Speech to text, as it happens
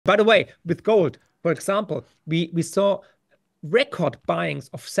By the way, with gold, for example, we saw record buyings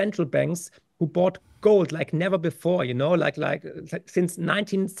of central banks who bought gold like never before, like since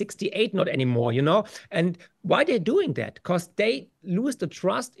 1968, not anymore, And why they're doing that? Because they lose the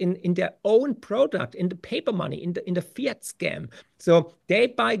trust in their own product, in the paper money, in the fiat scam. So they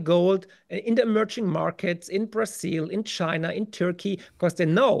buy gold in the emerging markets, in Brazil, in China, in Turkey, because they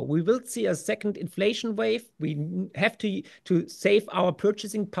know we will see a second inflation wave. We have to save our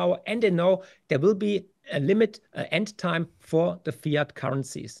purchasing power, and they know there will be a limit, end time for the fiat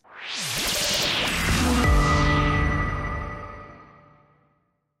currencies.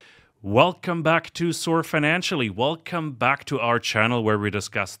 Welcome back to Soar Financially. Welcome back to our channel where we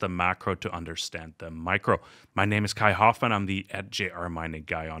discuss the macro to understand the micro. My name is Kai Hoffmann. I'm the @JRMining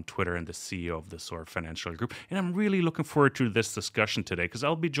guy on Twitter and the CEO of the Soar Financial Group. And I'm really looking forward to this discussion today because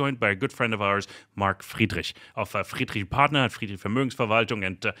I'll be joined by a good friend of ours, Marc Friedrich, of Friedrich Partner at Friedrich Vermögensverwaltung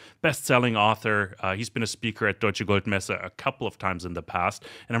and best-selling author. He's been a speaker at Deutsche GOLDMESSE a couple of times in the past.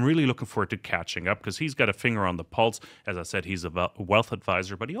 And I'm really looking forward to catching up because he's got a finger on the pulse. As I said, he's a wealth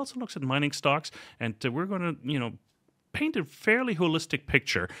advisor, but he also looks at mining stocks, and we're going to, paint a fairly holistic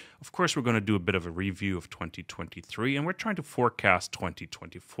picture. Of course, we're going to do a bit of a review of 2023, and we're trying to forecast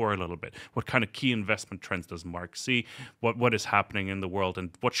 2024 a little bit. What kind of key investment trends does Mark see? What is happening in the world, and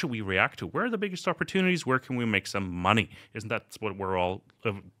what should we react to? Where are the biggest opportunities? Where can we make some money? Isn't that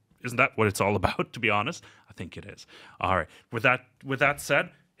what it's all about, to be honest? I think it is. All right. With that said,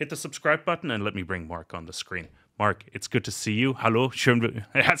 hit the subscribe button and let me bring Mark on the screen. Mark, it's good to see you. Hallo,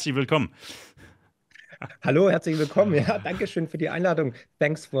 herzlich willkommen. Hallo, herzlich willkommen. Ja, danke schön für die Einladung.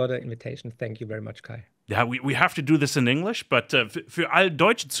 Thanks for the invitation. Thank you very much, Kai. Yeah, we have to do this in English, but für all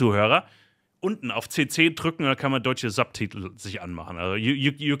deutsche Zuhörer, unten auf CC drücken, da kann man deutsche Subtitel sich anmachen. Also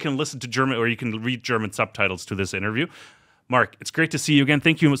you can listen to German or you can read German subtitles to this interview. Mark, it's great to see you again.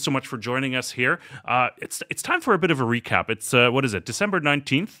 Thank you so much for joining us here. It's time for a bit of a recap. It's, what is it, December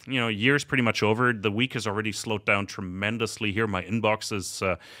 19th? Year's pretty much over. The week has already slowed down tremendously here. My inbox is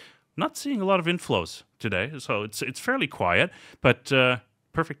not seeing a lot of inflows today, so it's fairly quiet, but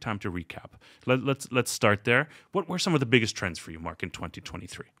perfect time to recap. Let's start there. What were some of the biggest trends for you, Mark, in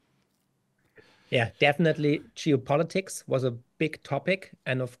 2023? Yeah, definitely geopolitics was a big topic.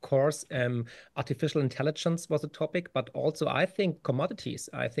 And of course, artificial intelligence was a topic, but also I think commodities.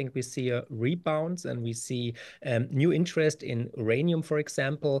 I think we see a rebound and we see new interest in uranium, for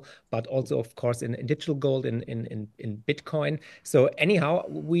example, but also, of course, in digital gold, in Bitcoin. So anyhow,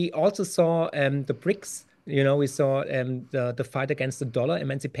 we also saw the BRICS. We saw the fight against the dollar,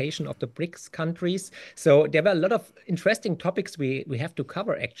 emancipation of the BRICS countries. So there were a lot of interesting topics we have to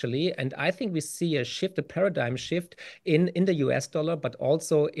cover, actually. And I think we see a shift, a paradigm shift in the US dollar, but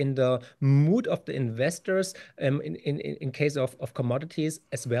also in the mood of the investors in case of commodities,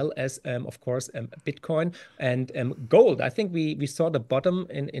 as well as, of course, Bitcoin and gold. I think we saw the bottom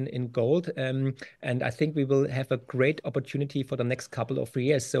in gold. And I think we will have a great opportunity for the next couple of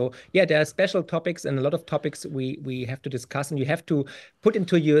years. So yeah, there are special topics and a lot of topics we have to discuss, and you have to put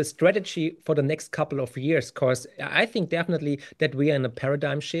into your strategy for the next couple of years, because I think definitely that we are in a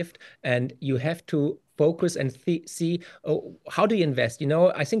paradigm shift, and you have to focus and see how do you invest.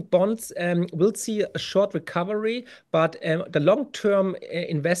 I think bonds will see a short recovery, but the long-term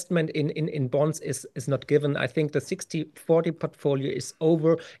investment in bonds is not given. I think the 60-40 portfolio is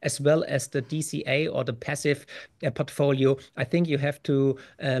over, as well as the DCA or the passive portfolio. I think you have to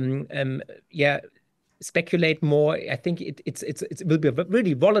speculate more. I think it will be a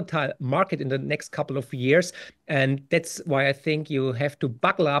really volatile market in the next couple of years, and that's why I think you have to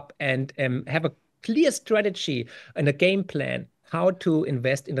buckle up and have a clear strategy and a game plan how to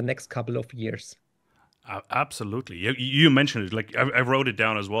invest in the next couple of years. Absolutely. You mentioned it. Like I wrote it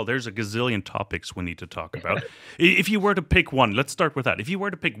down as well. There's a gazillion topics we need to talk about. If you were to pick one, let's start with that. If you were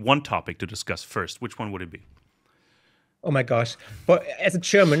to pick one topic to discuss first, which one would it be? Oh my gosh. But as a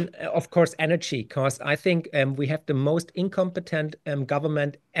German, of course, energy, because I think we have the most incompetent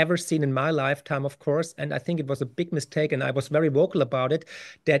government ever seen in my lifetime, of course. And I think it was a big mistake, and I was very vocal about it,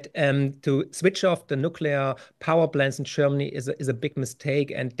 that to switch off the nuclear power plants in Germany is a big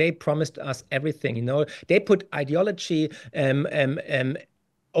mistake. And they promised us everything. They put ideology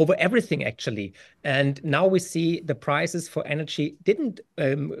over everything, actually. And now we see the prices for energy didn't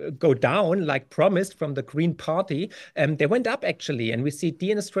go down like promised from the Green Party. They went up, actually. And we see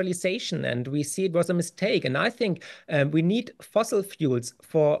deindustrialization, and we see it was a mistake. And I think we need fossil fuels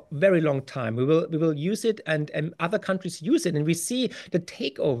for a very long time. We will use it, and other countries use it. And we see the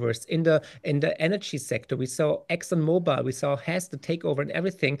takeovers in the energy sector. We saw ExxonMobil, we saw Hess, the takeover and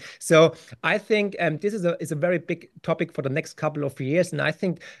everything. So I think this is a very big topic for the next couple of years. And I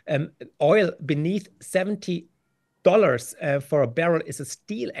think oil beneath $70 for a barrel is a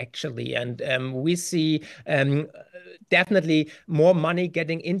steal, actually. And we see definitely more money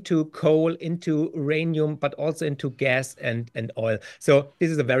getting into coal, into uranium, but also into gas and oil. So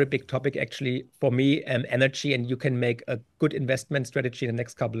this is a very big topic, actually, for me, energy. And you can make a good investment strategy in the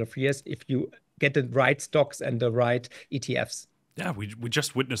next couple of years if you get the right stocks and the right ETFs. Yeah, we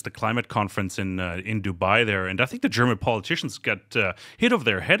just witnessed the climate conference in Dubai there, and I think the German politicians got hit over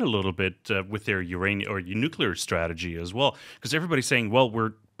their head a little bit with their uranium or nuclear strategy as well, because everybody's saying, well,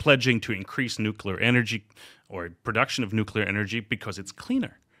 we're pledging to increase nuclear energy or production of nuclear energy because it's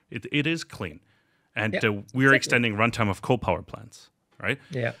cleaner. It is clean, and we're extending runtime of coal power plants. Right?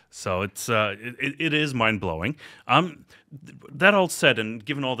 Yeah. So it is mind blowing. That all said, and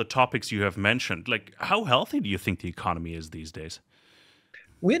given all the topics you have mentioned, like how healthy do you think the economy is these days?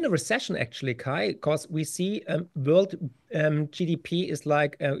 We're in a recession, actually, Kai, because we see world GDP is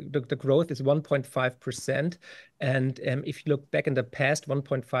like the growth is 1.5%. And if you look back in the past,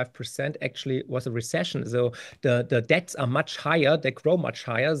 1.5% actually was a recession. So the debts are much higher, they grow much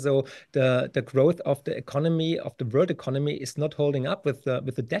higher. So the growth of the economy, of the world economy, is not holding up with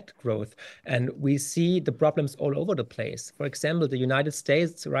the debt growth. And we see the problems all over the place. For example, the United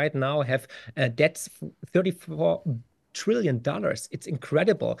States right now have debts $34 trillion. It's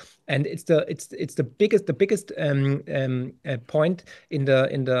incredible, and it's the biggest point in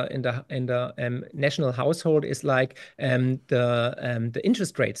the national household is like the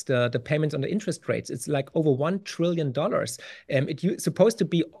interest rates, the payments on the interest rates. It's like over $1 trillion. It's supposed to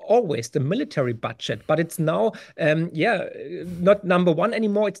be always the military budget, but it's now not number one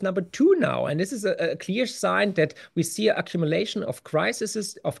anymore. It's number two now, and this is a clear sign that we see an accumulation of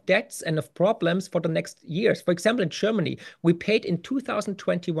crises, of debts, and of problems for the next years. For example, in Germany, we paid in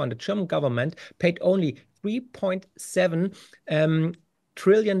 2021, the German government paid only $3.7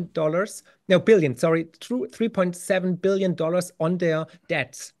 trillion, no, billion, sorry, $3.7 billion on their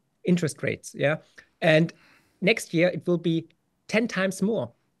debts, interest rates, yeah? And next year, it will be 10 times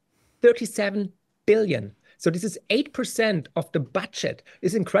more, 37 billion. So this is 8% of the budget.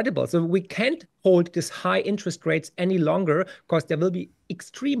 It's incredible. So we can't hold this high interest rates any longer because there will be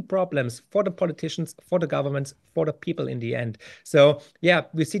extreme problems for the politicians, for the governments, for the people in the end. So yeah,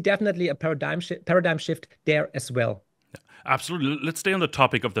 we see definitely a paradigm shift there as well. Absolutely. Let's stay on the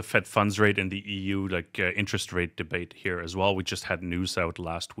topic of the Fed funds rate and the EU interest rate debate here as well. We just had news out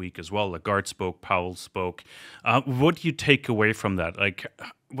last week as well. Lagarde spoke, Powell spoke. What do you take away from that? Like,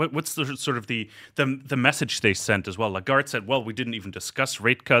 what's the sort of the message they sent as well? Lagarde said, well, we didn't even discuss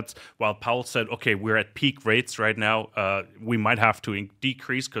rate cuts, while Powell said, okay, we're at peak rates right now. We might have to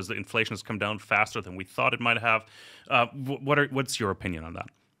decrease because the inflation has come down faster than we thought it might have. What's your opinion on that?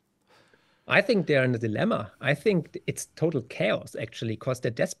 I think they're in a dilemma. I think it's total chaos, actually, because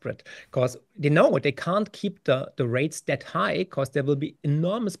they're desperate, because they know they can't keep the rates that high, because there will be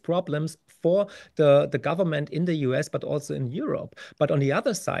enormous problems for the government in the US, but also in Europe. But on the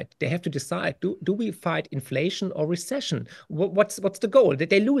other side, they have to decide, do we fight inflation or recession? What's the goal?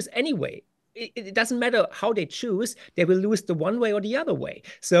 They lose anyway. It doesn't matter how they choose, they will lose the one way or the other way.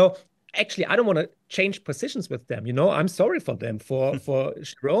 So actually, I don't want to change positions with them. I'm sorry for them, for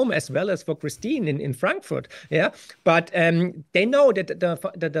Jerome as well as for Christine in Frankfurt. Yeah, but they know that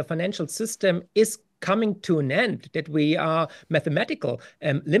the financial system is coming to an end, that we are mathematical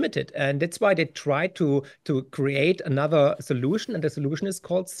limited, and that's why they try to create another solution, and the solution is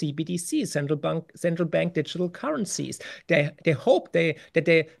called CBDC, central bank digital currencies. They hope that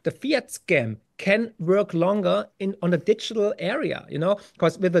the fiat scam can work longer on a digital area,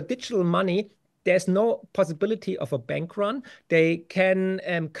 because with the digital money, there's no possibility of a bank run. They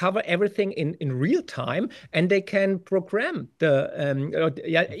can cover everything in real time, and they can program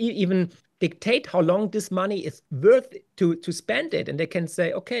even dictate how long this money is worth to spend it. And they can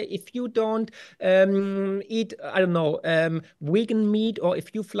say, okay, if you don't eat, I don't know, vegan meat, or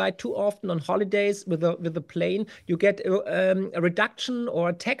if you fly too often on holidays with a plane, you get a reduction or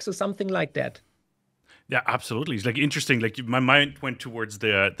a tax or something like that. Yeah, absolutely. It's interesting. My mind went towards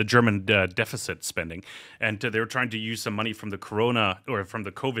the German deficit spending, and they were trying to use some money from the Corona or from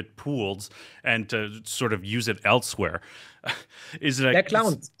the COVID pools and to sort of use it elsewhere. They're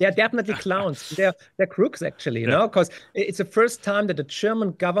clowns. They're definitely clowns. They're crooks, actually. Because it's the first time that the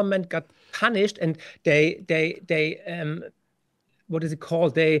German government got punished, and they what is it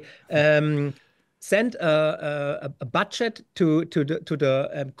called? They sent a budget to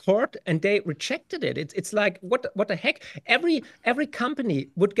the court, and they rejected it. It's like what the heck? Every company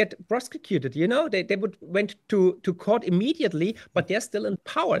would get prosecuted. They would went to court immediately, but they're still in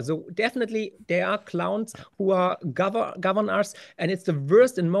power. So definitely there are clowns who are governors, and it's the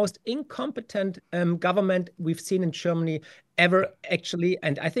worst and most incompetent government we've seen in Germany ever, actually.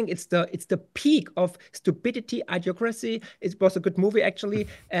 And I think it's the peak of stupidity, idiocracy. It was a good movie, actually,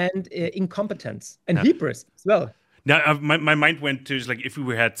 and incompetence and hubris as well. Now, my mind went to, like, if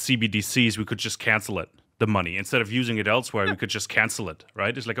we had CBDCs, we could just cancel it, the money. Instead of using it elsewhere, we could just cancel it,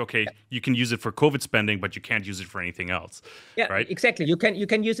 right? It's like, okay, you can use it for COVID spending, but you can't use it for anything else. Yeah, right? Exactly. You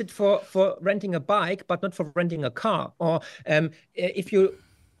can use it for renting a bike, but not for renting a car. Or if you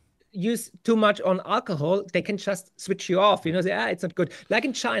use too much on alcohol, they can just switch you off. Say, it's not good. Like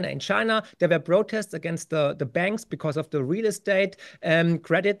in China. In China, there were protests against the banks because of the real estate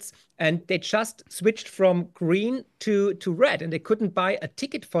credits, and they just switched from green to red, and they couldn't buy a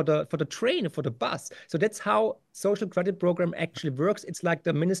ticket for the train or for the bus. So that's how social credit program actually works. It's like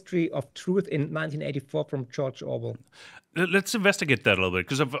the Ministry of Truth in 1984 from George Orwell. Let's investigate that a little bit,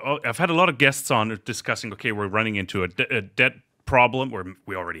 because I've had a lot of guests on discussing, okay, we're running into a debt problem, or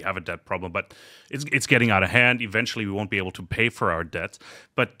we already have a debt problem, but it's getting out of hand. Eventually, we won't be able to pay for our debts.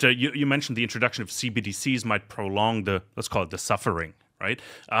 But you mentioned the introduction of CBDCs might prolong let's call it the suffering, right?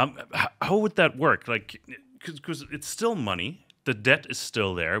 How would that work? Like, because it's still money. The debt is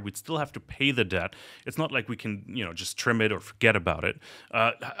still there. We'd still have to pay the debt. It's not like we can, just trim it or forget about it.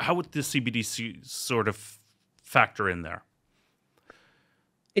 How would the CBDC sort of factor in there?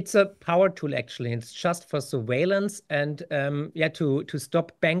 It's a power tool, actually. It's just for surveillance and to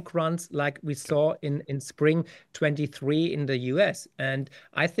stop bank runs like we saw in spring 23 in the US. And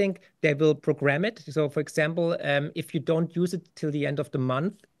I think they will program it. So, for example, if you don't use it till the end of the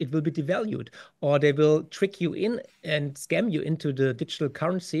month, it will be devalued, or they will trick you in and scam you into the digital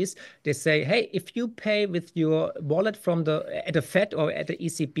currencies. They say, hey, if you pay with your wallet at the Fed or at the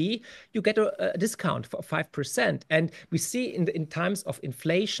ECB, you get a discount for 5%. And we see in times of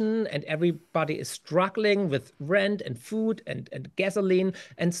inflation, and everybody is struggling with rent and food and gasoline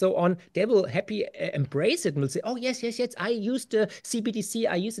and so on, they will happy embrace it and will say, oh, yes, I use the CBDC,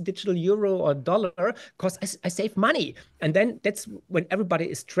 I use the digital euro or dollar because I save money. And then that's when everybody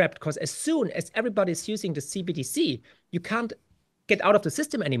is trapped, because as soon as everybody is using the CBDC, you can't get out of the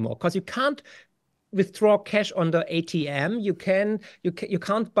system anymore, because you can't withdraw cash on the ATM. You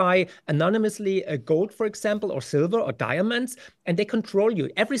can't buy anonymously gold, for example, or silver or diamonds, and they control you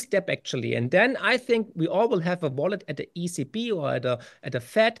every step, actually. And then I think we all will have a wallet at the ECB or at the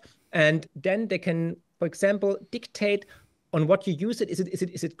Fed, and then they can, for example, dictate on what you use it.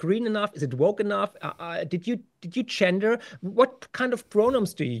 Is it green enough? Is it woke enough? Did you gender? What kind of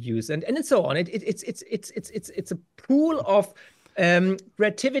pronouns do you use? And so on. It's a pool of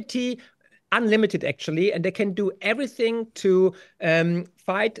creativity, unlimited, actually, and they can do everything to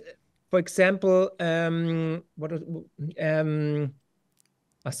fight. For example, sorry,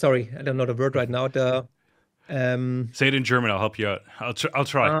 I don't know the word right now. Say it in German. I'll help you out. I'll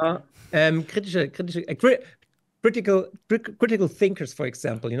try. Critical thinkers, for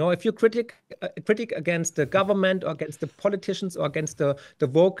example. If you're critic against the government or against the politicians or against the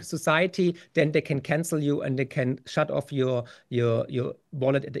woke society, then they can cancel you and they can shut off your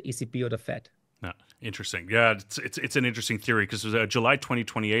wallet at the ECB or the Fed. Yeah, interesting. Yeah, it's an interesting theory, because July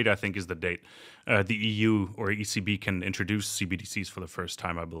 2028, I think, is the date. The EU or ECB can introduce CBDCs for the first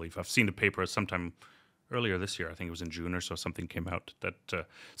time, I believe. I've seen the paper sometime earlier this year. I think it was in June or so, something came out that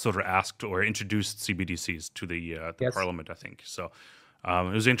sort of asked or introduced CBDCs to the Yes. parliament, I think. So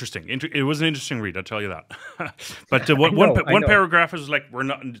it was interesting. It was an interesting read, I'll tell you that. But one paragraph is like,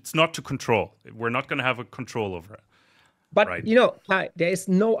 it's not to control. We're not going to have a control over it. But, right? There is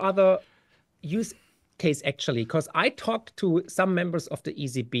no other use case, actually, because I talked to some members of the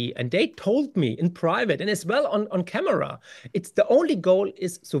ECB, and they told me in private and as well on camera, it's the only goal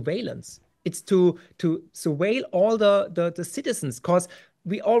is surveillance. It's to surveil all the citizens, because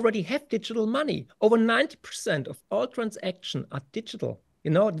we already have digital money. Over 90% of all transactions are digital.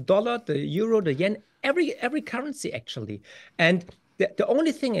 The dollar, the euro, the yen, every currency, actually. And the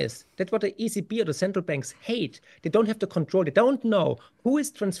only thing is that what the ECB or the central banks hate, they don't have the control. They don't know who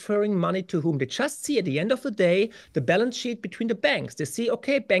is transferring money to whom. They just see at the end of the day the balance sheet between the banks. They see,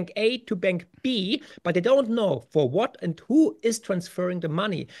 okay, bank A to bank B, but they don't know for what and who is transferring the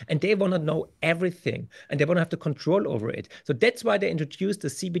money. And they want to know everything, and they want to have the control over it. So that's why they introduced the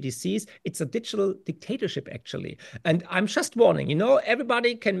CBDCs. It's a digital dictatorship, actually. And I'm just warning,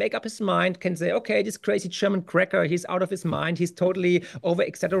 everybody can make up his mind, can say, okay, this crazy German cracker, he's out of his mind. He's totally really over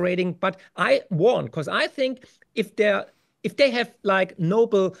exaggerating, but I warn, because I think if they have like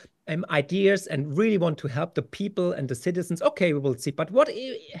noble ideas and really want to help the people and the citizens, okay, we will see. But what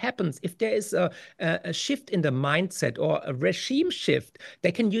happens if there is a shift in the mindset or a regime shift?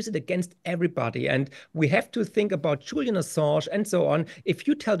 They can use it against everybody. And we have to think about Julian Assange and so on. If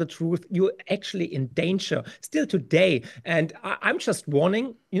you tell the truth, you're actually in danger still today. And I'm just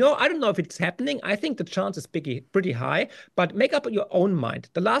warning, I don't know if it's happening. I think the chance is pretty high, but make up your own mind.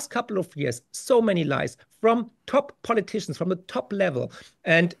 The last couple of years, so many lies from top politicians, from the top level,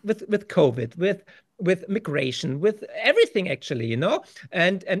 and with COVID, with migration, with everything actually,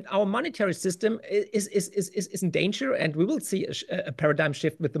 and our monetary system is in danger, and we will see a paradigm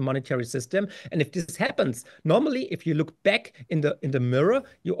shift with the monetary system. And if this happens, normally, if you look back in the mirror,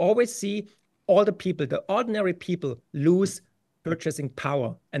 you always see all the people, the ordinary people, lose purchasing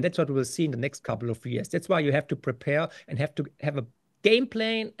power, and that's what we will see in the next couple of years. That's why you have to prepare and have to have a game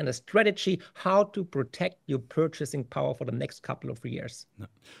plan and a strategy how to protect your purchasing power for the next couple of years.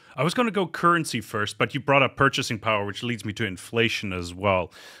 I was going to go currency first, but you brought up purchasing power, which leads me to inflation as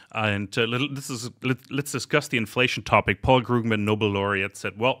well. And let's discuss the inflation topic. Paul Krugman, Nobel laureate,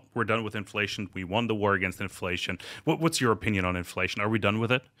 said, well, we're done with inflation. We won the war against inflation. What's your opinion on inflation? Are we done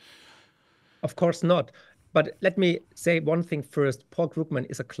with it? Of course not. But let me say one thing first. Paul Krugman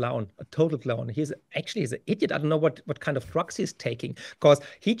is a clown, a total clown. He's an idiot. I don't know what kind of drugs he's taking, because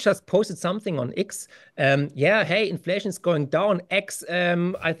he just posted something on X. Hey, inflation is going down. X,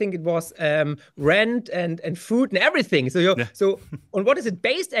 I think it was rent and food and everything. So on what is it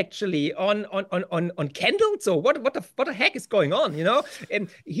based actually? On candles? So what the heck is going on? And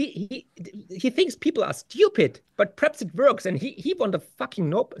he thinks people are stupid, but perhaps it works. And he won the fucking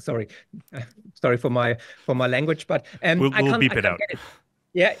Nobel. Sorry for my language, but we'll beep it out.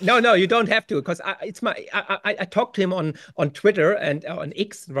 Yeah, no, you don't have to, because I talked to him on Twitter and on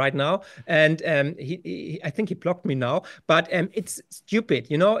X right now, and I think he blocked me now. But it's stupid,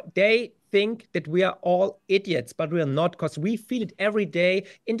 They think that we are all idiots, but we are not, because we feel it every day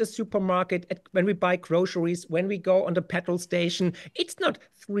in the supermarket, when we buy groceries, when we go on the petrol station. It's not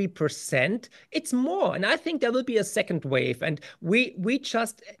 3%, it's more. And I think there will be a second wave, and we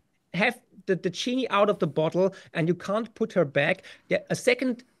just have the genie out of the bottle, and you can't put her back. A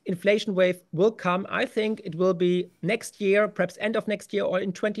second inflation wave will come. I think it will be next year, perhaps end of next year or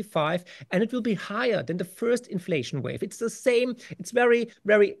in 25, and it will be higher than the first inflation wave. It's the same. It's very,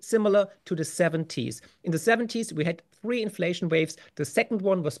 very similar to the 70s. In the 70s, we had 3 inflation waves. The second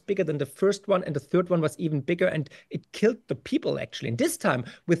one was bigger than the first one, and the third one was even bigger, and it killed the people actually. And this time,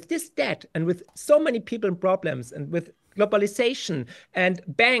 with this debt and with so many people in problems and with globalization and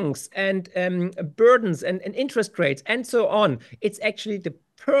banks and burdens and interest rates and so on, it's actually the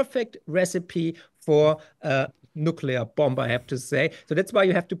perfect recipe for nuclear bomb, I have to say. So that's why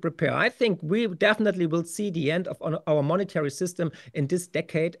you have to prepare. I think we definitely will see the end of our monetary system in this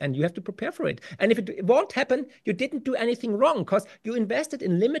decade, and you have to prepare for it. And if it won't happen, you didn't do anything wrong, because you invested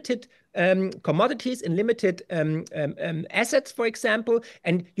in limited commodities, in limited assets, for example,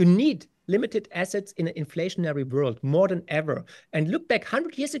 and you need limited assets in an inflationary world more than ever. And look back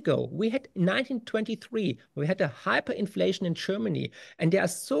 100 years ago, we had 1923, we had a hyperinflation in Germany. And there are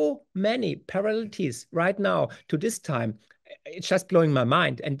so many parallelities right now to this time. It's just blowing my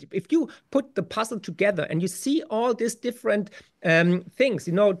mind. And if you put the puzzle together and you see all these different things,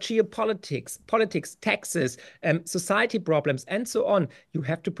 geopolitics, politics, taxes, society problems, and so on, you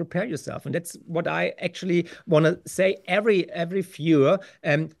have to prepare yourself. And that's what I actually want to say every viewer.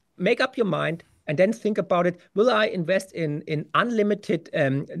 Make up your mind and then think about it. Will I invest in unlimited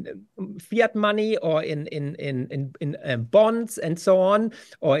fiat money, or in bonds and so on,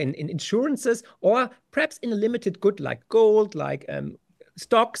 or in insurances, or perhaps in a limited good like gold, like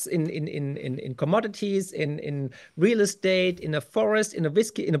stocks, in commodities, in real estate, in a forest, in a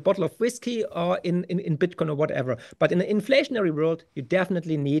whiskey, in a bottle of whiskey, or in Bitcoin or whatever. But in an inflationary world, you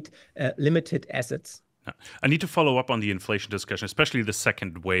definitely need limited assets. I need to follow up on the inflation discussion, especially the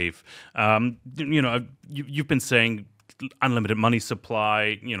second wave. You've been saying unlimited money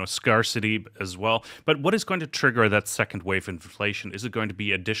supply, scarcity as well. But what is going to trigger that second wave inflation? Is it going to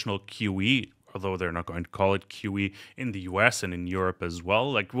be additional QE, although they're not going to call it QE, in the US and in Europe as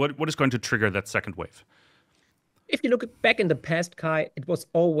well? Like, what is going to trigger that second wave? If you look back in the past, Kai, it was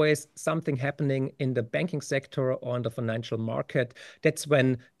always something happening in the banking sector or in the financial market. That's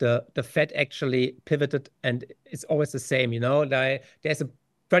when the Fed actually pivoted, and it's always the same. There's a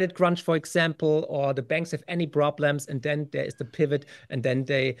credit crunch, for example, or the banks have any problems, and then there is the pivot, and then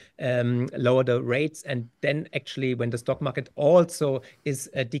they lower the rates, and then actually when the stock market also is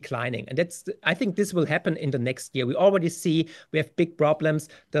declining. And I think this will happen in the next year. We already see we have big problems.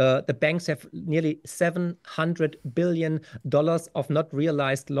 The banks have nearly $700 billion of not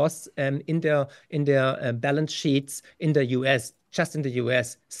realized loss in their balance sheets in the US. Just in the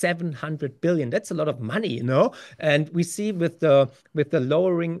US, 700 billion. That's a lot of money, you know. And we see with the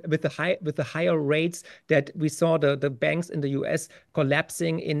higher rates that we saw the banks in the US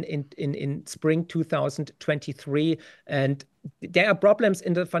collapsing in spring 2023, and there are problems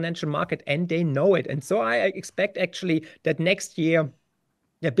in the financial market, and they know it. And so I expect actually that next year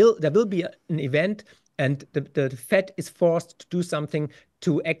there will be an event, and the Fed is forced to do something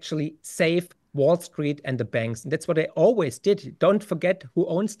to actually save Wall Street and the banks. And that's what they always did. Don't forget who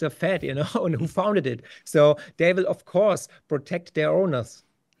owns the Fed, you know, and who founded it. So they will, of course, protect their owners.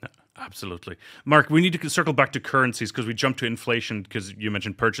 Absolutely. Mark, we need to circle back to currencies because we jumped to inflation because you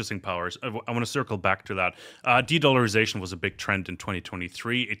mentioned purchasing powers. I want to circle back to that. De-dollarization was a big trend in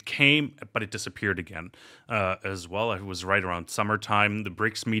 2023. It came, but it disappeared again as well. It was right around summertime. The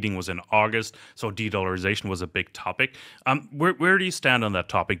BRICS meeting was in August, so de-dollarization was a big topic. Where do you stand on that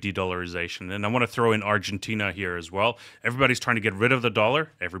topic, de-dollarization? And I want to throw in Argentina here as well. Everybody's trying to get rid of the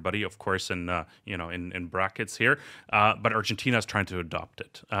dollar. Everybody, of course, in brackets here. But Argentina is trying to adopt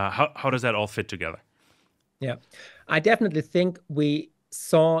it. How does that all fit together? Yeah, I definitely think we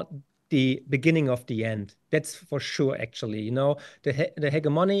saw the beginning of the end. That's for sure, actually. You know, the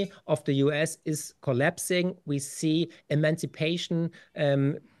hegemony of the US is collapsing. We see emancipation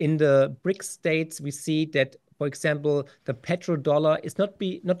in the BRICS states. We see that, for example, the petrodollar is not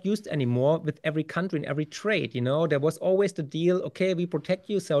used anymore with every country in every trade. You know, there was always the deal, okay, we protect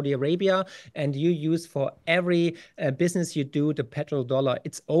you, Saudi Arabia, and you use for every business you do the petrodollar.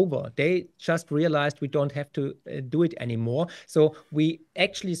 It's over. They just realized we don't have to do it anymore. So we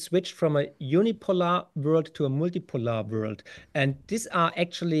actually switched from a unipolar world to a multipolar world. And these are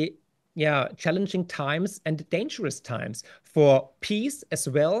actually challenging times and dangerous times for peace as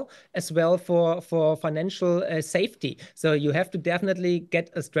well for financial safety. So you have to definitely get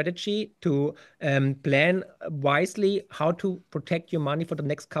a strategy to plan wisely how to protect your money for the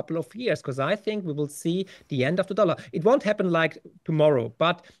next couple of years, because I think we will see the end of the dollar. It won't happen like tomorrow,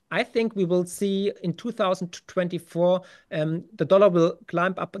 but I think we will see in 2024 the dollar will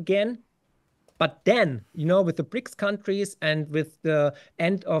climb up again. But then, you know, with the BRICS countries and with the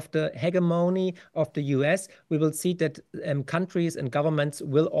end of the hegemony of the US, we will see that countries and governments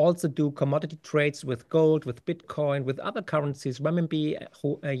will also do commodity trades with gold, with Bitcoin, with other currencies, renminbi,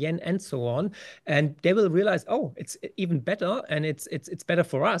 yen, and so on. And they will realize, oh, it's even better, and it's better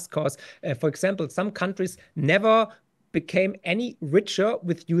for us because, for example, some countries never became any richer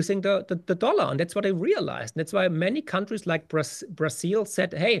with using the dollar. And that's what they realized. And that's why many countries like Brazil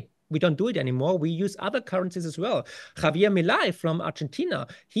said, hey, we don't do it anymore. We use other currencies as well. Javier Milei from Argentina,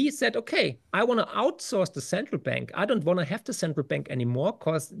 he said, okay, I want to outsource the central bank. I don't want to have the central bank anymore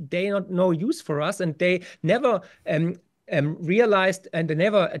because they not no use for us. And they never realized and they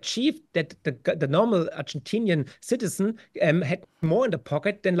never achieved that the normal Argentinian citizen had more in the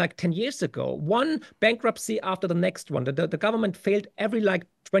pocket than like 10 years ago. One bankruptcy after the next one. The government failed every like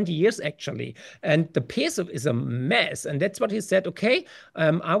 20 years actually. And the peso is a mess. And that's what he said, okay,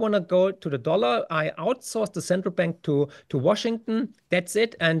 I want to go to the dollar. I outsource the central bank to Washington. That's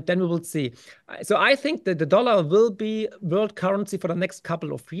it. And then we will see. So I think that the dollar will be world currency for the next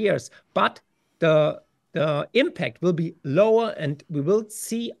couple of years. But the impact will be lower, and we will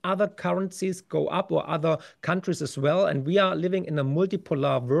see other currencies go up or other countries as well. And we are living in a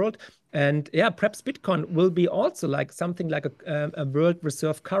multipolar world. And yeah, perhaps Bitcoin will be also like something like a world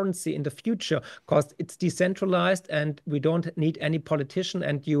reserve currency in the future because it's decentralized and we don't need any politician,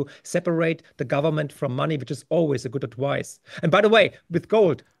 and you separate the government from money, which is always a good advice. And by the way, with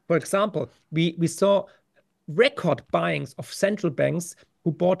gold, for example, we saw record buyings of central banks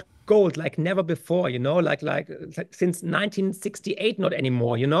who bought gold like never before, you know, like since 1968, not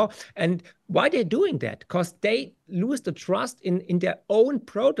anymore, you know. And why they're doing that? Because they lose the trust in their own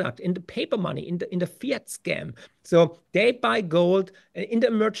product, in the paper money, in the fiat scam. So they buy gold in the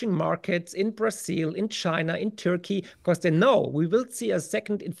emerging markets, in Brazil, in China, in Turkey, because they know we will see a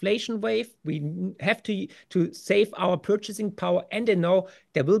second inflation wave. We have to save our purchasing power, and they know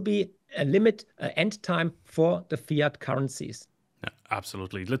there will be a limit, end time for the fiat currencies.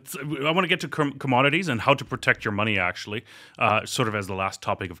 Absolutely. I want to get to commodities and how to protect your money, actually, sort of as the last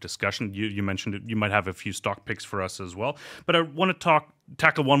topic of discussion. You mentioned it. You might have a few stock picks for us as well. But I want to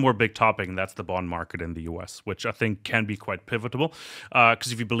tackle one more big topic, and that's the bond market in the US, which I think can be quite pivotal.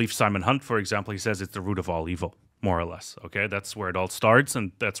 Because if you believe Simon Hunt, for example, he says it's the root of all evil, more or less. Okay, that's where it all starts,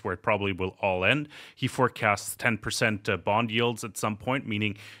 and that's where it probably will all end. He forecasts 10% bond yields at some point,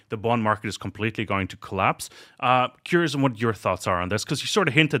 meaning the bond market is completely going to collapse. Curious on what your thoughts are on this, because you sort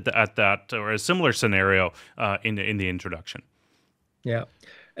of hinted at that or a similar scenario in the introduction. Yeah.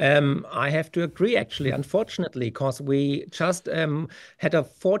 I have to agree, actually, unfortunately, because we just had a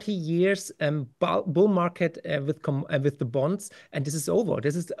 40 years bull market with the bonds, and this is over.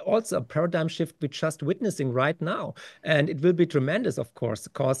 This is also a paradigm shift we're just witnessing right now, and it will be tremendous, of course,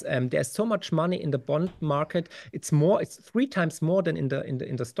 because there's so much money in the bond market. It's 3 times more than in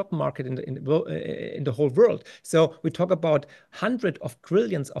the stock market in the whole world. So we talk about hundreds of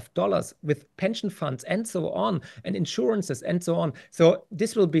trillions of dollars with pension funds and so on, and insurances and so on. So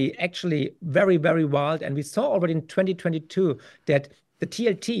this will be actually very, very wild. And we saw already in 2022 that the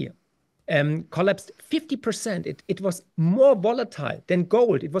TLT collapsed 50%. It was more volatile than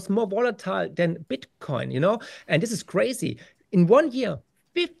gold. It was more volatile than Bitcoin, you know? And this is crazy. In 1 year,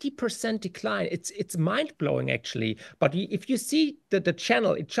 50% decline. It's mind-blowing, actually. But if you see the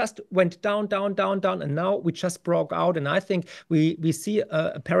channel, it just went down, down, down, down, and now we just broke out. And I think we see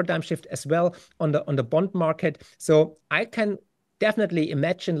a paradigm shift as well on the bond market. So I can definitely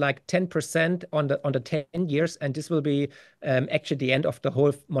imagine like 10% on the 10 years, and this will be actually the end of the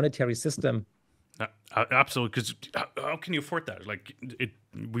whole monetary system. Absolutely, because how can you afford that? Like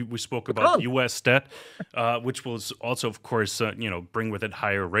we spoke about U.S. debt, which will also, of course, bring with it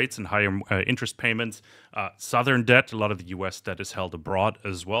higher rates and higher interest payments. Southern debt, a lot of the U.S. debt is held abroad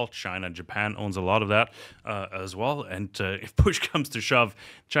as well. China and Japan owns a lot of that as well. And if push comes to shove,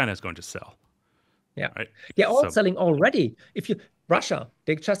 China is going to sell. Yeah, right? They're all selling already. Russia,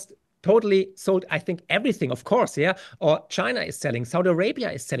 they just totally sold, I think, everything, of course, yeah. Or China is selling, Saudi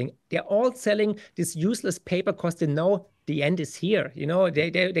Arabia is selling. They're all selling this useless paper because they know the end is here. You know,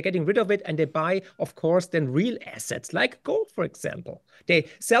 they're getting rid of it, and they buy, of course, then real assets like gold, for example. They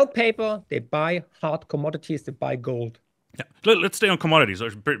sell paper, they buy hard commodities, they buy gold. Yeah. Let's stay on commodities.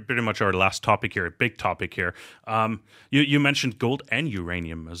 That's pretty much our last topic here, big topic here. You mentioned gold and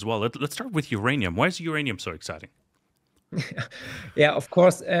uranium as well. Let's start with uranium. Why is uranium so exciting? Yeah, of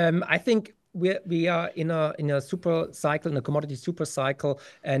course. I think we are in a super cycle, in a commodity super cycle,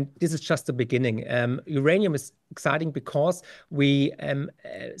 and this is just the beginning. Uranium is exciting because we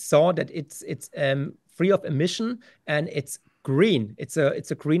saw that it's free of emission and it's green. It's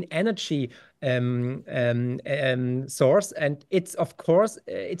a green energy source, and it's, of course,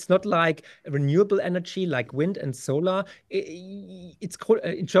 it's not like renewable energy like wind and solar. It's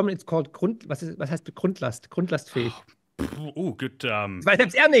in German it's called was heißt Grundlast? Grundlastfähig. Oh, good. Das weiß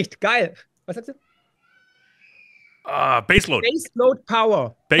selbst er nicht. Geil. Was sagst du? Baseload. Baseload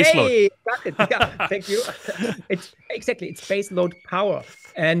power. Baseload. Hey, got it. Yeah, thank you. It's baseload power,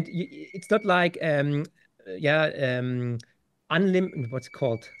 and it's not like unlimited. What's it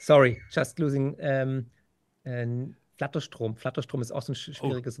called? Sorry, just losing. Flatterstrom. Flatterstrom ist auch so ein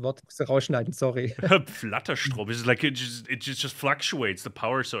schwieriges Wort. Musst du rausschneiden, sorry. Flatterstrom is like it just fluctuates the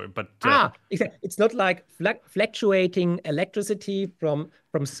power, but exactly. It's not like fluctuating electricity from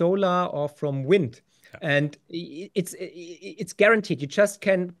solar or from wind. Yeah. And it's guaranteed. You just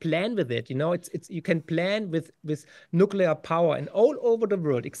can plan with it. You know, you can plan with nuclear power, and all over the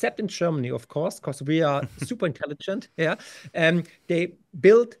world, except in Germany, of course, because we are super intelligent. Yeah, they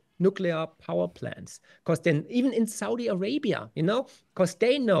build nuclear power plants, because then even in Saudi Arabia, you know, because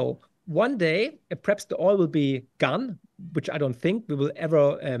they know one day perhaps the oil will be gone, which I don't think we will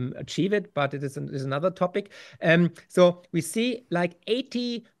ever achieve it, but it is another topic. So we see like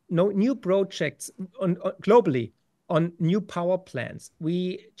 80 new projects globally on new power plants.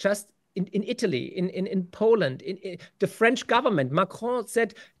 We just in Italy, in Poland, the French government, Macron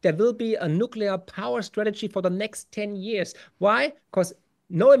said there will be a nuclear power strategy for the next 10 years. Why? Because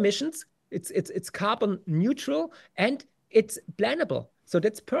no emissions, it's carbon neutral, and it's plannable. So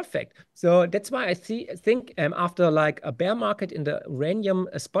that's perfect. So that's why I think after like a bear market in the uranium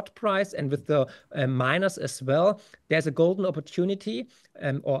spot price and with the miners as well, there's a golden opportunity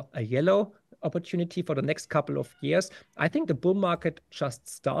or a yellow opportunity for the next couple of years. I think the bull market just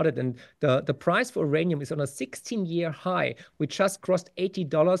started, and the price for uranium is on a 16-year high. We just crossed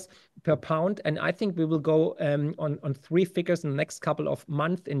 $80 per pound, and I think we will go on 3 figures in the next couple of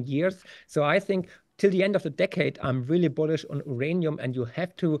months and years. So I think till the end of the decade, I'm really bullish on uranium, and you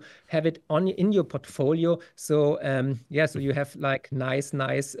have to have it in your portfolio. So yeah, so you have like nice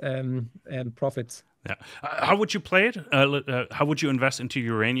profits. Yeah. How would you play it? How would you invest into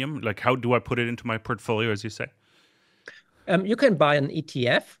uranium? Like, how do I put it into my portfolio, as you say? You can buy an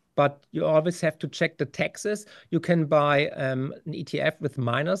ETF, but you always have to check the taxes. You can buy an ETF with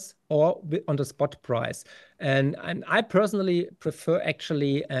miners or on the spot price. And I personally prefer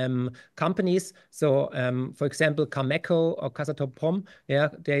actually companies. So for example, Cameco or Kazatomprom, yeah,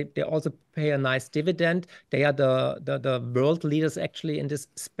 they also pay a nice dividend. They are the world leaders actually in this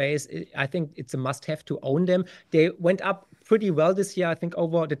space. I think it's a must-have to own them. They went up pretty well this year. I think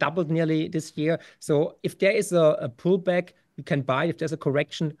they doubled nearly this year. So if there is a pullback, you can buy it. If there's a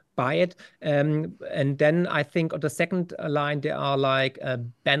correction, buy it. And then I think on the second line, there are like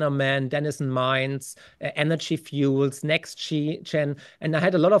Bannerman, Denison Mines, Energy Fuels, Next Gen. And I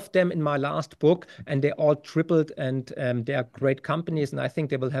had a lot of them in my last book, and they all tripled, and they are great companies. And I think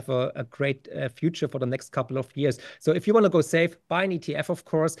they will have a great future for the next couple of years. So if you want to go safe, buy an ETF, of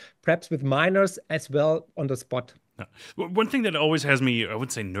course, perhaps with miners as well on the spot. One thing that always has me, I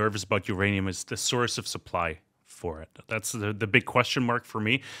would say, nervous about uranium is the source of supply for it. That's the big question mark for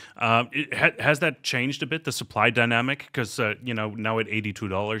me. Has that changed a bit, the supply dynamic? Because now at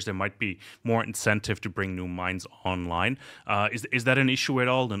 $82, there might be more incentive to bring new mines online. Is that an issue at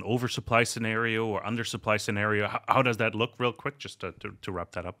all, an oversupply scenario or undersupply scenario? How does that look, real quick, just to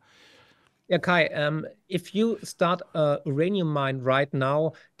wrap that up? Yeah, Kai, if you start a uranium mine right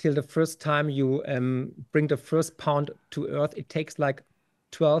now, till the first time you bring the first pound to Earth, it takes like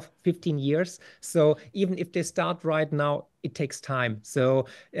 12, 15 years. So even if they start right now, it takes time. So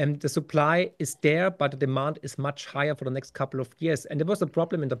the supply is there, but the demand is much higher for the next couple of years. And there was a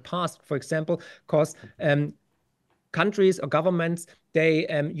problem in the past, for example, because countries or governments, they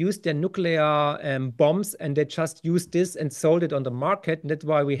used their nuclear bombs, and they just used this and sold it on the market. And that's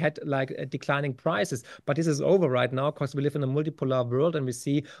why we had like declining prices. But this is over right now because we live in a multipolar world, and we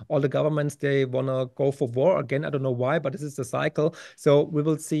see all the governments, they want to go for war again. I don't know why, but this is the cycle. So we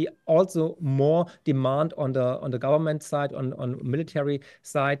will see also more demand on the government side, on military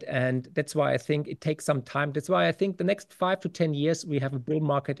side. And that's why I think it takes some time. That's why I think the next 5 to 10 years, we have a bull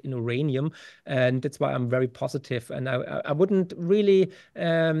market in uranium. And that's why I'm very positive. And I wouldn't really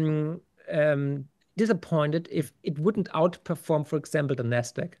disappointed if it wouldn't outperform, for example, the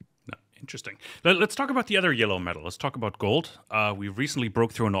Nasdaq. No, interesting. Let's talk about the other yellow metal. Let's talk about gold. We recently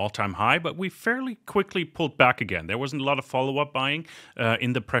broke through an all-time high, but we fairly quickly pulled back again. There wasn't a lot of follow-up buying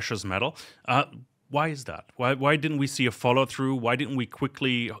in the precious metal. Why is that? Why didn't we see a follow-through? Why didn't we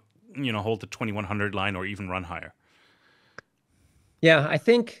quickly, hold the 2100 line or even run higher? Yeah, I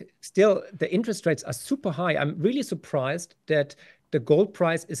think still the interest rates are super high. I'm really surprised that the gold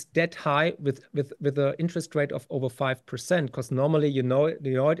price is that high with an interest rate of over 5%, because normally,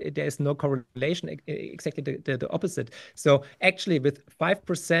 there is no correlation, exactly the opposite. So actually with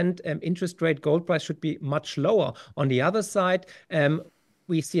 5% interest rate, gold price should be much lower. On the other side,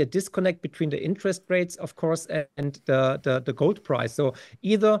 we see a disconnect between the interest rates, of course, and the gold price. So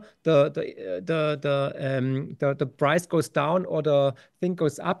either the price goes down or the thing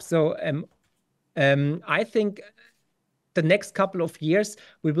goes up. So I think the next couple of years,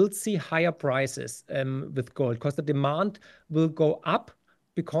 we will see higher prices with gold, because the demand will go up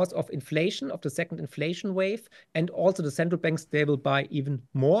because of inflation, of the second inflation wave. And also the central banks, they will buy even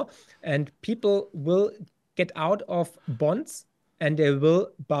more. And people will get out of bonds, and they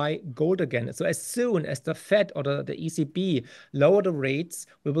will buy gold again. So as soon as the Fed or the ECB lower the rates,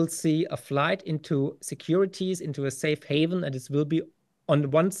 we will see a flight into securities, into a safe haven, and this will be on the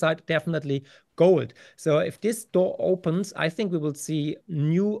one side, definitely gold. So if this door opens, I think we will see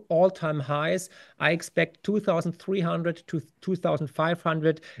new all-time highs. I expect 2,300 to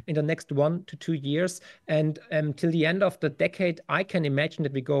 2,500 in the next 1 to 2 years. And till the end of the decade, I can imagine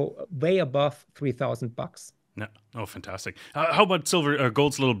that we go way above $3,000. No. Oh, fantastic. How about silver,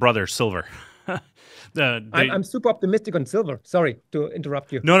 gold's little brother, silver? I'm super optimistic on silver. Sorry to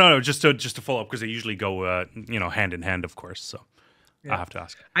interrupt you. No. Just to follow up, because they usually go, hand in hand, of course. So yeah. I have to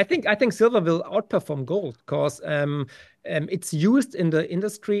ask. I think silver will outperform gold, because it's used in the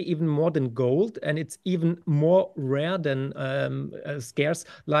industry even more than gold, and it's even more rare than scarce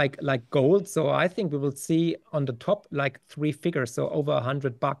like gold. So I think we will see on the top like 3 figures, so over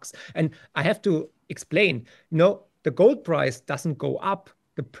 $100. And I have to explain, the gold price doesn't go up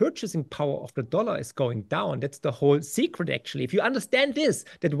the purchasing power of the dollar is going down. That's the whole secret, actually. If you understand this,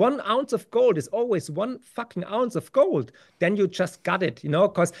 that 1 ounce of gold is always 1 fucking ounce of gold, then you just got it,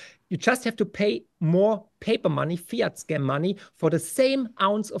 because you just have to pay more paper money, fiat scam money, for the same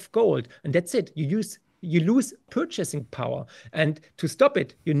ounce of gold. And that's it. You lose purchasing power. And to stop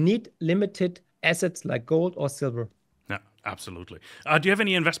it, you need limited assets like gold or silver. Yeah, absolutely. Do you have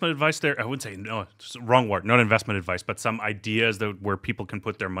any investment advice there? I would say no, it's the wrong word, not investment advice, but some ideas where people can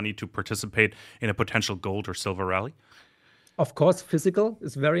put their money to participate in a potential gold or silver rally? Of course, physical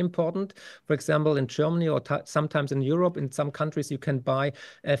is very important. For example, in Germany or sometimes in Europe, in some countries, you can buy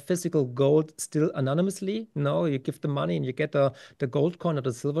physical gold still anonymously. You give the money and you get the gold coin or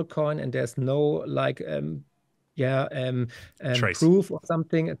the silver coin, and there's no proof or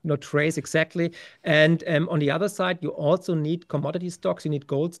something, no trace exactly. And on the other side, you also need commodity stocks. You need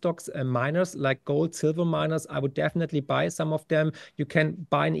gold stocks, miners like gold, silver miners. I would definitely buy some of them. You can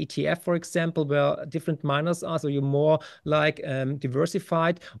buy an ETF, for example, where different miners are, so you're more like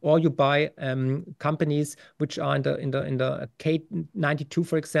diversified. Or you buy companies which are in the K92,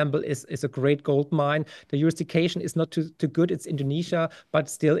 for example, is a great gold mine. The jurisdiction is not too good. It's Indonesia, but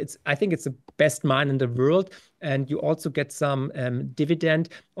still, I think it's the best mine in the world. And you also get some dividend.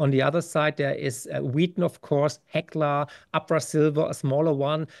 On the other side, there is Wheaton, of course, Hecla, Abra Silver, a smaller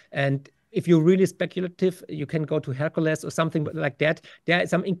one. And if you're really speculative, you can go to Hercules or something like that. There are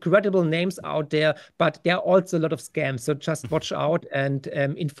some incredible names out there, but there are also a lot of scams. So just watch out and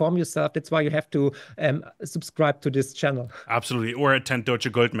inform yourself. That's why you have to subscribe to this channel. Absolutely. Or attend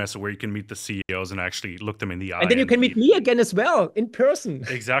DEUTSCHE GOLDMESSE, where you can meet the CEOs and actually look them in the eye. And then you can meet me again as well, in person.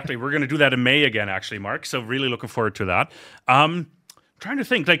 Exactly. We're going to do that in May again, actually, Mark. So really looking forward to that. Trying to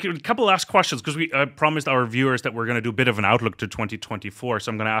think, like a couple last questions, because we promised our viewers that we're going to do a bit of an outlook to 2024.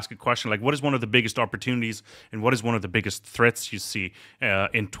 So I'm going to ask a question like, what is one of the biggest opportunities and what is one of the biggest threats you see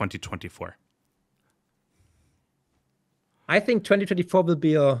in 2024? I think 2024 will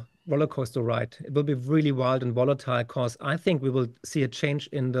be a roller coaster ride. It will be really wild and volatile, because I think we will see a change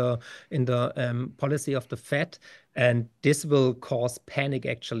in the policy of the Fed, and this will cause panic,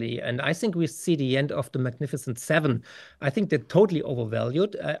 actually. And I think we see the end of the Magnificent Seven. I think they're totally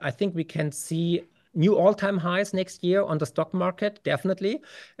overvalued. I think we can see new all-time highs next year on the stock market, definitely,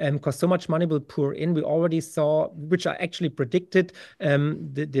 because so much money will pour in. We already saw, which I actually predicted,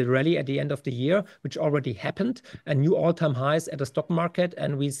 the rally at the end of the year, which already happened, and new all-time highs at the stock market.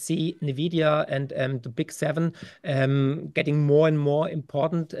 And we see NVIDIA and the Big Seven getting more and more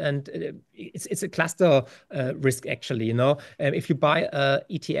important. And it's a cluster risk, actually. If you buy a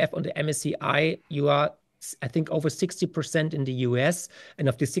ETF on the MSCI, you are, I think, over 60% in the US. And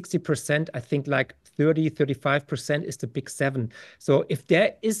of the 60%, I think like 35% is the Big Seven. So if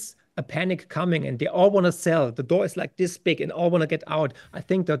there is a panic coming and they all want to sell, the door is like this big and all want to get out, I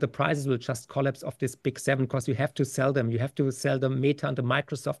think that the prices will just collapse of this Big Seven, because you have to sell them. You have to sell the Meta and the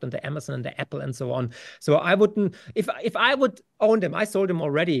Microsoft and the Amazon and the Apple and so on. So I wouldn't, if I would own them, I sold them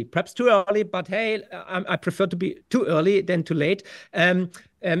already. Perhaps too early, but hey, I prefer to be too early than too late.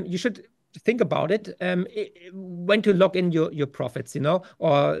 You should think about it, when to lock in your profits,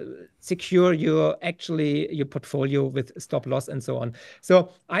 or secure your portfolio with stop loss and so on. So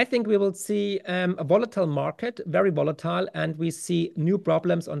I think we will see a volatile market, very volatile, and we see new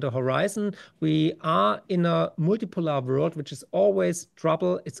problems on the horizon. We are in a multipolar world, which is always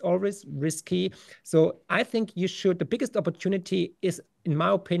trouble. It's always risky. So I think the biggest opportunity is, in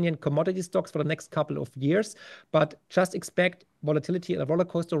my opinion, commodity stocks for the next couple of years, but just expect volatility and a roller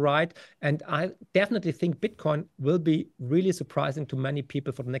coaster ride. And I definitely think Bitcoin will be really surprising to many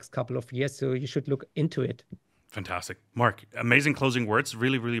people for the next couple of years. So you should look into it. Fantastic. Mark, amazing closing words.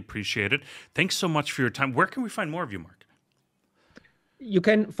 Really, really appreciate it. Thanks so much for your time. Where can we find more of you, Mark? You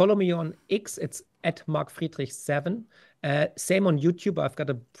can follow me on X. It's at Marc Friedrich 7. Same on YouTube. I've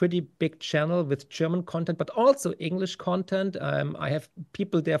got a pretty big channel with German content, but also English content. I have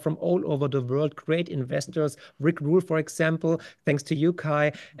people there from all over the world, great investors. Rick Rule, for example, thanks to you,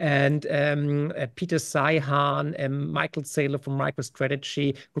 Kai, and Peter Seihan, and Michael Saylor from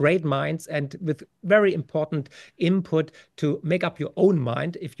MicroStrategy, great minds, and with very important input to make up your own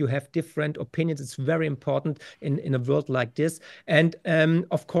mind. If you have different opinions, it's very important in a world like this. And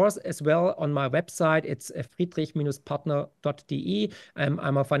of course, as well, on my website, it's friedrich-partner.de.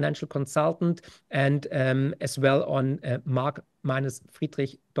 I'm a financial consultant, and as well on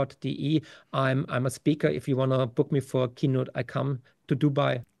marc-friedrich.de. I'm a speaker. If you want to book me for a keynote, I come to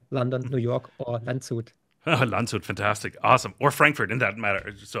Dubai, London, New York, or Landshut. Oh, Landshut, fantastic. Awesome. Or Frankfurt in that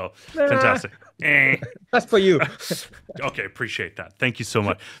matter. So Ah, fantastic. Eh. that's for you. Okay, appreciate that. Thank you so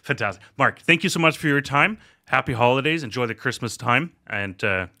much. Fantastic. Mark, thank you so much for your time. Happy holidays. Enjoy the Christmas time and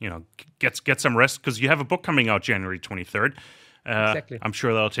get some rest because you have a book coming out January 23rd. Exactly. I'm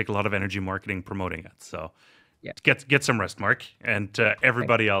sure that'll take a lot of energy marketing promoting it. So Yeah. get some rest, Mark, and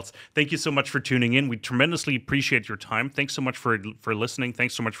everybody else. Thank you so much for tuning in. We tremendously appreciate your time. Thanks so much for listening.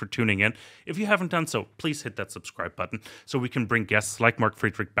 Thanks so much for tuning in. If you haven't done so, please hit that subscribe button so we can bring guests like Marc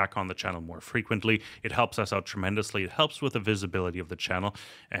Friedrich back on the channel more frequently. It helps us out tremendously. It helps with the visibility of the channel.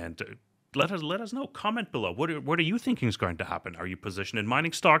 And let us know. Comment below. What are you thinking is going to happen? Are you positioned in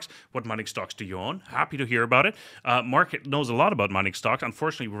mining stocks? What mining stocks do you own? Happy to hear about it. Mark knows a lot about mining stocks.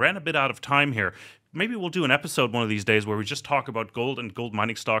 Unfortunately, we ran a bit out of time here. Maybe we'll do an episode one of these days where we just talk about gold and gold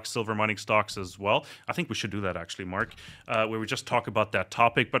mining stocks, silver mining stocks as well. I think we should do that actually, Mark, where we just talk about that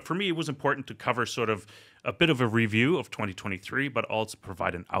topic. But for me, it was important to cover sort of a bit of a review of 2023, but also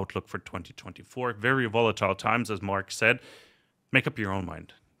provide an outlook for 2024. Very volatile times, as Mark said. Make up your own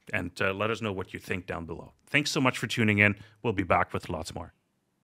mind and let us know what you think down below. Thanks so much for tuning in. We'll be back with lots more.